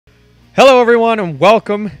Hello everyone and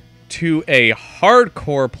welcome to a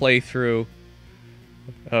hardcore playthrough,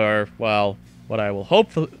 or well, what I will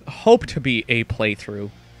hope to be a playthrough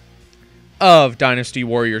of Dynasty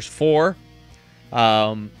Warriors 4.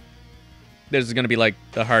 This is going to be like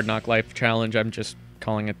the Hard Knock Life challenge. I'm just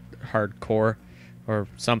calling it hardcore or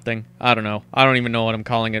something. I don't know. I don't even know what I'm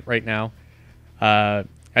calling it right now. As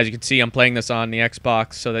you can see, I'm playing this on the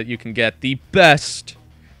Xbox so that you can get the best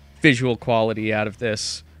visual quality out of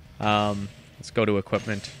this. Let's go to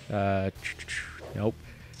equipment. Nope.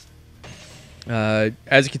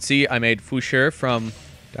 As you can see, I made Fusher from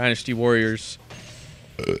Dynasty Warriors.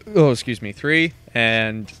 Excuse me, 3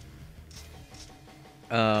 and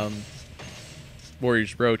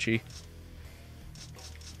Warriors Brochi.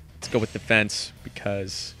 Let's go with defense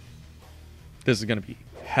because this is gonna be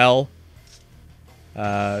hell.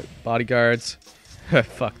 Bodyguards.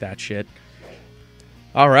 Fuck that shit.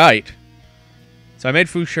 All right. So I made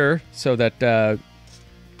Fusher so that,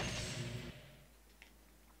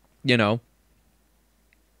 you know,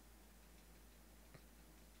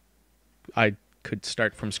 I could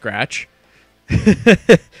start from scratch.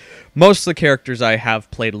 Most of the characters I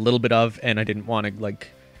have played a little bit of, and I didn't want to,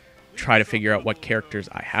 like, try to figure out what characters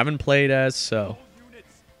I haven't played as, so,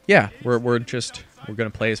 yeah, we're going to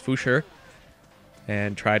play as Fusher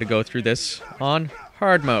and try to go through this on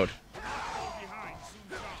hard mode.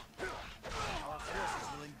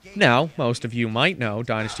 Now, most of you might know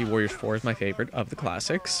Dynasty Warriors 4 is my favorite of the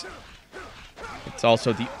classics. It's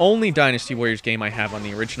also the only Dynasty Warriors game I have on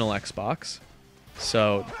the original Xbox.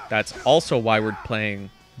 So that's also why we're playing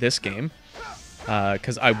this game.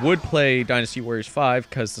 Because I would play Dynasty Warriors 5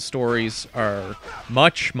 because the stories are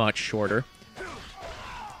much, much shorter.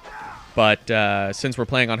 But since we're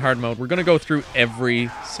playing on hard mode, we're going to go through every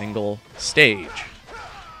single stage.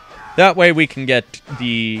 That way we can get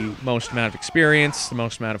the most amount of experience, the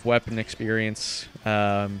most amount of weapon experience,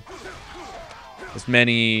 as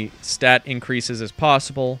many stat increases as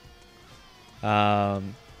possible. I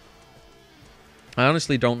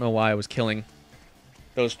honestly don't know why I was killing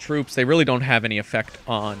those troops. They really don't have any effect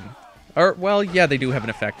on... Or, well, yeah, they do have an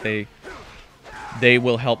effect. They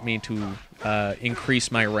will help me to increase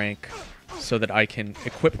my rank so that I can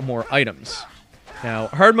equip more items. Now,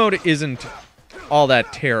 hard mode isn't all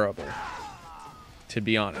that terrible, to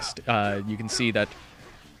be honest. You can see that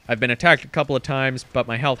I've been attacked a couple of times, but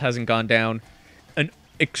my health hasn't gone down an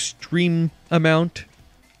extreme amount.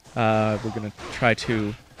 We're going to try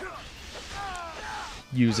to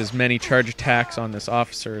use as many charge attacks on this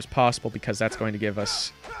officer as possible because that's going to give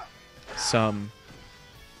us some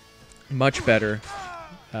much better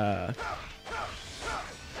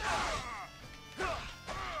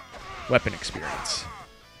weapon experience.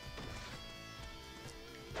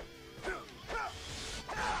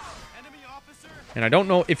 And I don't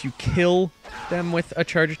know if you kill them with a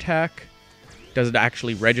charge attack, does it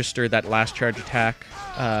actually register that last charge attack?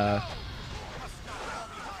 I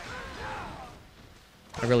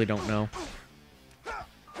really don't know.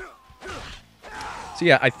 So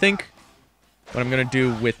yeah, I think what I'm going to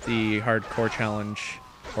do with the hardcore challenge,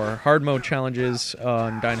 or hard mode challenges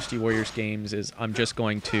on Dynasty Warriors games, is I'm just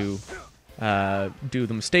going to do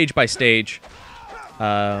them stage by stage.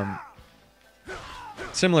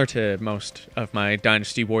 Similar to most of my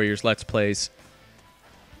Dynasty Warriors Let's Plays.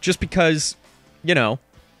 Just because, you know,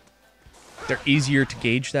 they're easier to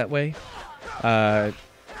gauge that way. I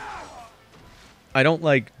don't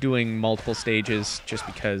like doing multiple stages just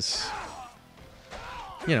because,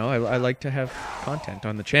 you know, I like to have content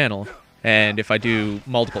on the channel. And if I do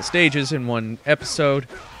multiple stages in one episode,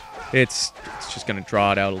 it's just going to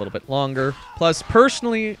draw it out a little bit longer. Plus,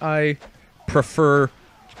 personally, I prefer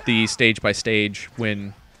the stage by stage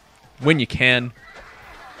when you can.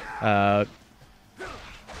 My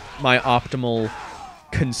optimal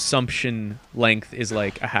consumption length is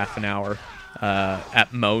like a half an hour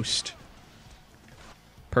at most.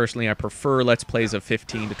 Personally, I prefer Let's Plays of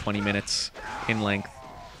 15 to 20 minutes in length,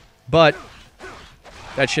 but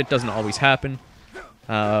that shit doesn't always happen.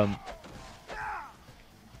 And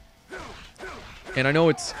I know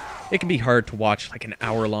it can be hard to watch like an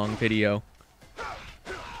hour-long video.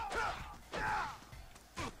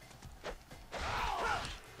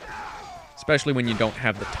 Especially when you don't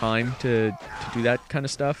have the time to do that kind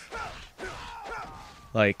of stuff.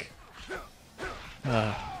 Like,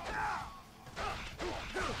 when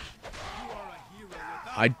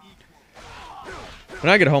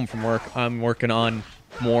I get home from work, I'm working on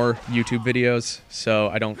more YouTube videos, so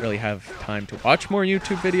I don't really have time to watch more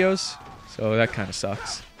YouTube videos, so that kind of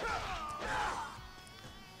sucks.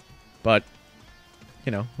 But,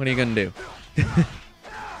 you know, what are you gonna do?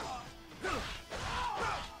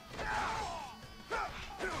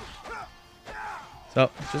 So,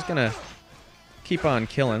 just gonna keep on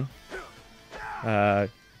killing. Time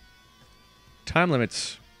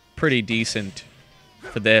limit's pretty decent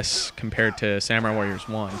for this compared to Samurai Warriors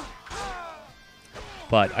 1.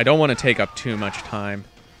 But I don't want to take up too much time.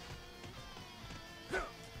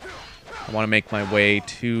 I want to make my way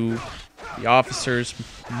to the officers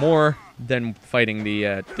more than fighting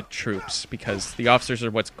the troops, because the officers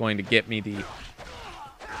are what's going to get me the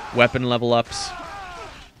weapon level ups.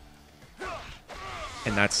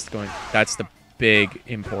 And that's the big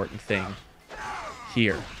important thing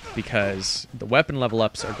here, because the weapon level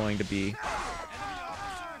ups are going to be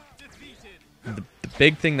the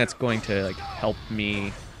big thing that's going to like help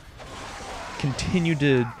me continue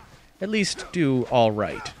to at least do all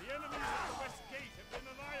right.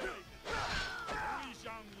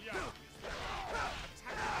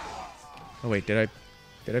 Oh wait, did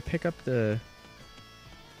I pick up the...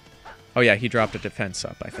 Oh yeah, he dropped a defense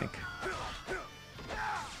up, I think.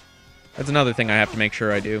 That's another thing I have to make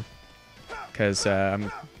sure I do, because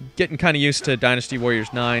I'm getting kind of used to Dynasty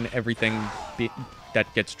Warriors 9. Everything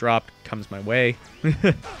that gets dropped comes my way.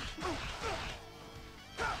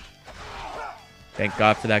 Thank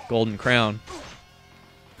God for that golden crown.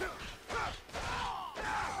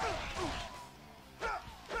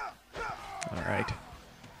 Alright.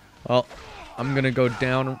 Well, I'm going to go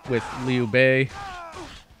down with Liu Bei.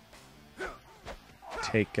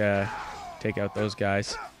 Take out those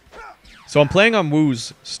guys. So I'm playing on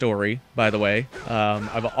Wu's story, by the way.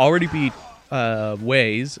 I've already beat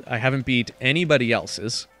Wei's. I haven't beat anybody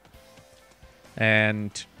else's.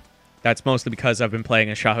 And that's mostly because I've been playing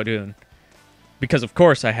as Shahadun. Because of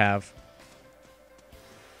course I have.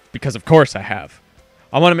 Because of course I have.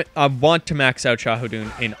 I want to max out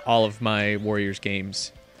Shahadun in all of my Warriors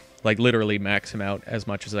games. Like, literally max him out as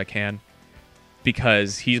much as I can.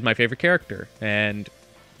 Because he's my favorite character. And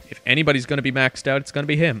if anybody's going to be maxed out, it's going to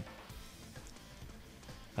be him.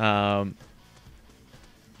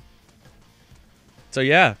 So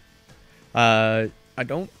yeah, I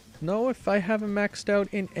don't know if I have him maxed out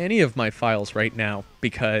in any of my files right now,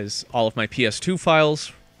 because all of my PS2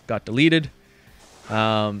 files got deleted.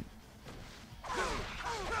 Trying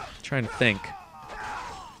to think.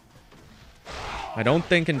 I don't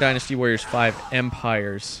think in Dynasty Warriors 5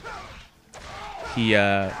 Empires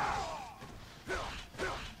I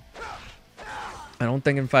don't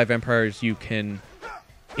think in 5 Empires you can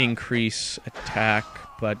increase attack,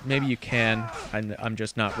 but maybe you can. I'm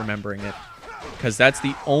just not remembering it, because that's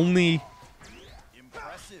the only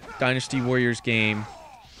Dynasty Warriors game.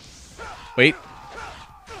 Wait,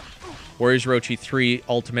 Warriors Orochi 3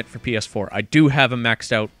 Ultimate for PS4. I do have him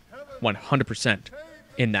maxed out 100%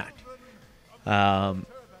 in that.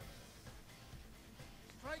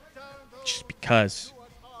 Just because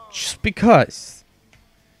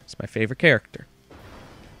it's my favorite character.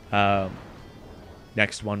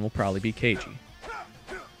 Next one will probably be Keiji.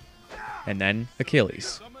 And then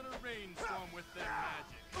Achilles.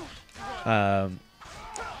 I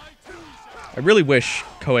really wish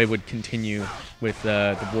Koei would continue with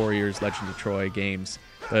the Warriors Legend of Troy games.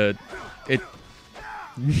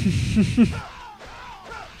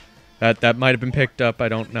 That might have been picked up, I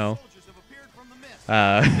don't know.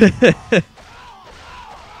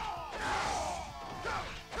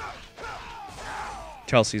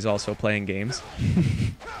 Chelsea's also playing games.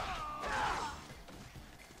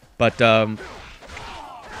 But,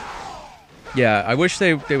 yeah, I wish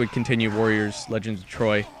they would continue Warriors Legends of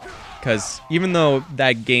Troy, because even though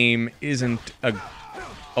that game isn't a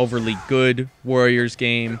overly good Warriors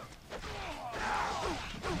game,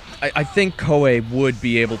 I think Koei would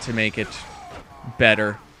be able to make it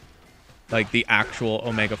better. Like the actual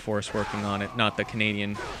Omega Force working on it, not the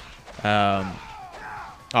Canadian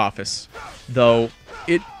office. Though,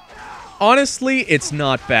 honestly, it's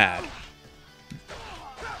not bad.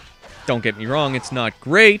 Don't get me wrong, it's not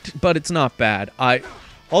great, but it's not bad.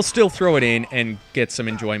 I'll still throw it in and get some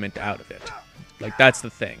enjoyment out of it. Like, that's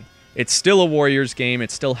the thing. It's still a Warriors game.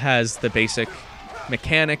 It still has the basic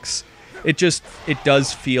mechanics. It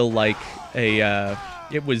does feel like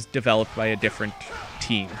it was developed by a different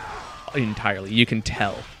team entirely. You can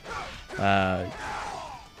tell.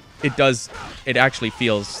 It actually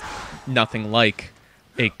feels nothing like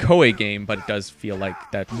a Koei game, but it does feel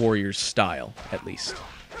like that Warriors style, at least.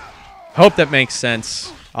 Hope that makes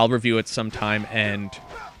sense. I'll review it sometime and,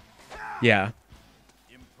 yeah,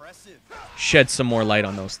 shed some more light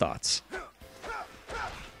on those thoughts.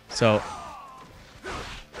 So,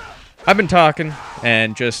 I've been talking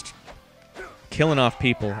and just killing off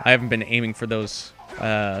people. I haven't been aiming for those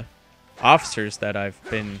officers that I've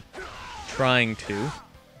been trying to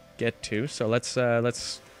get to. So let's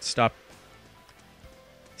stop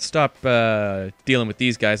stop dealing with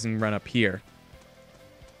these guys and run up here.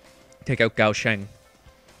 Take out Gao Sheng.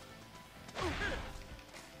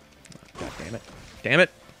 God damn it. Damn it.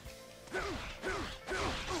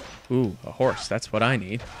 Ooh, a horse. That's what I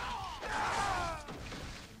need.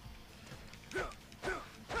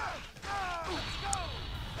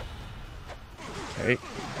 Okay.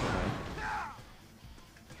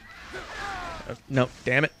 No,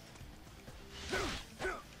 damn it.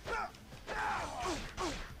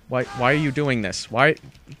 Why are you doing this? Why?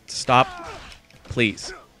 Stop.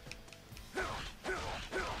 Please.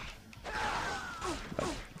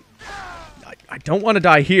 I don't want to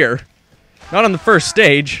die here. Not on the first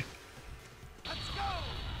stage.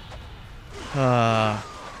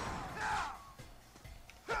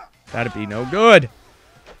 That'd be no good.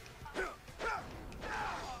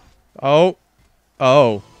 Oh.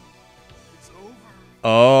 Oh.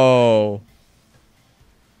 Oh.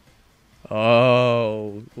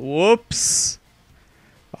 Oh. Whoops.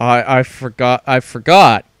 I forgot. I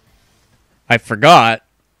forgot. I forgot.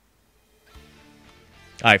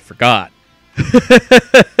 I forgot.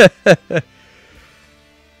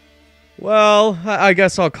 Well, I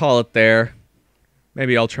guess I'll call it there.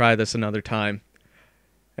 Maybe I'll try this another time.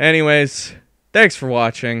 Anyways, thanks for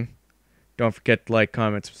watching. Don't forget to like,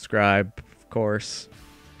 comment, subscribe, of course.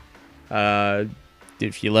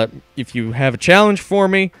 If you have a challenge for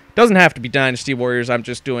me, doesn't have to be Dynasty Warriors. I'm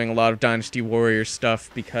just doing a lot of Dynasty Warriors stuff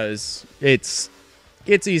because it's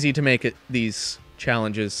easy to make these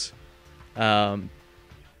challenges. But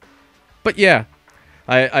yeah,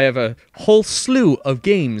 I have a whole slew of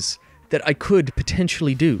games that I could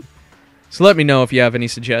potentially do. So let me know if you have any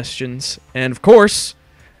suggestions. And of course,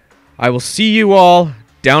 I will see you all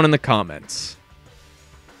down in the comments.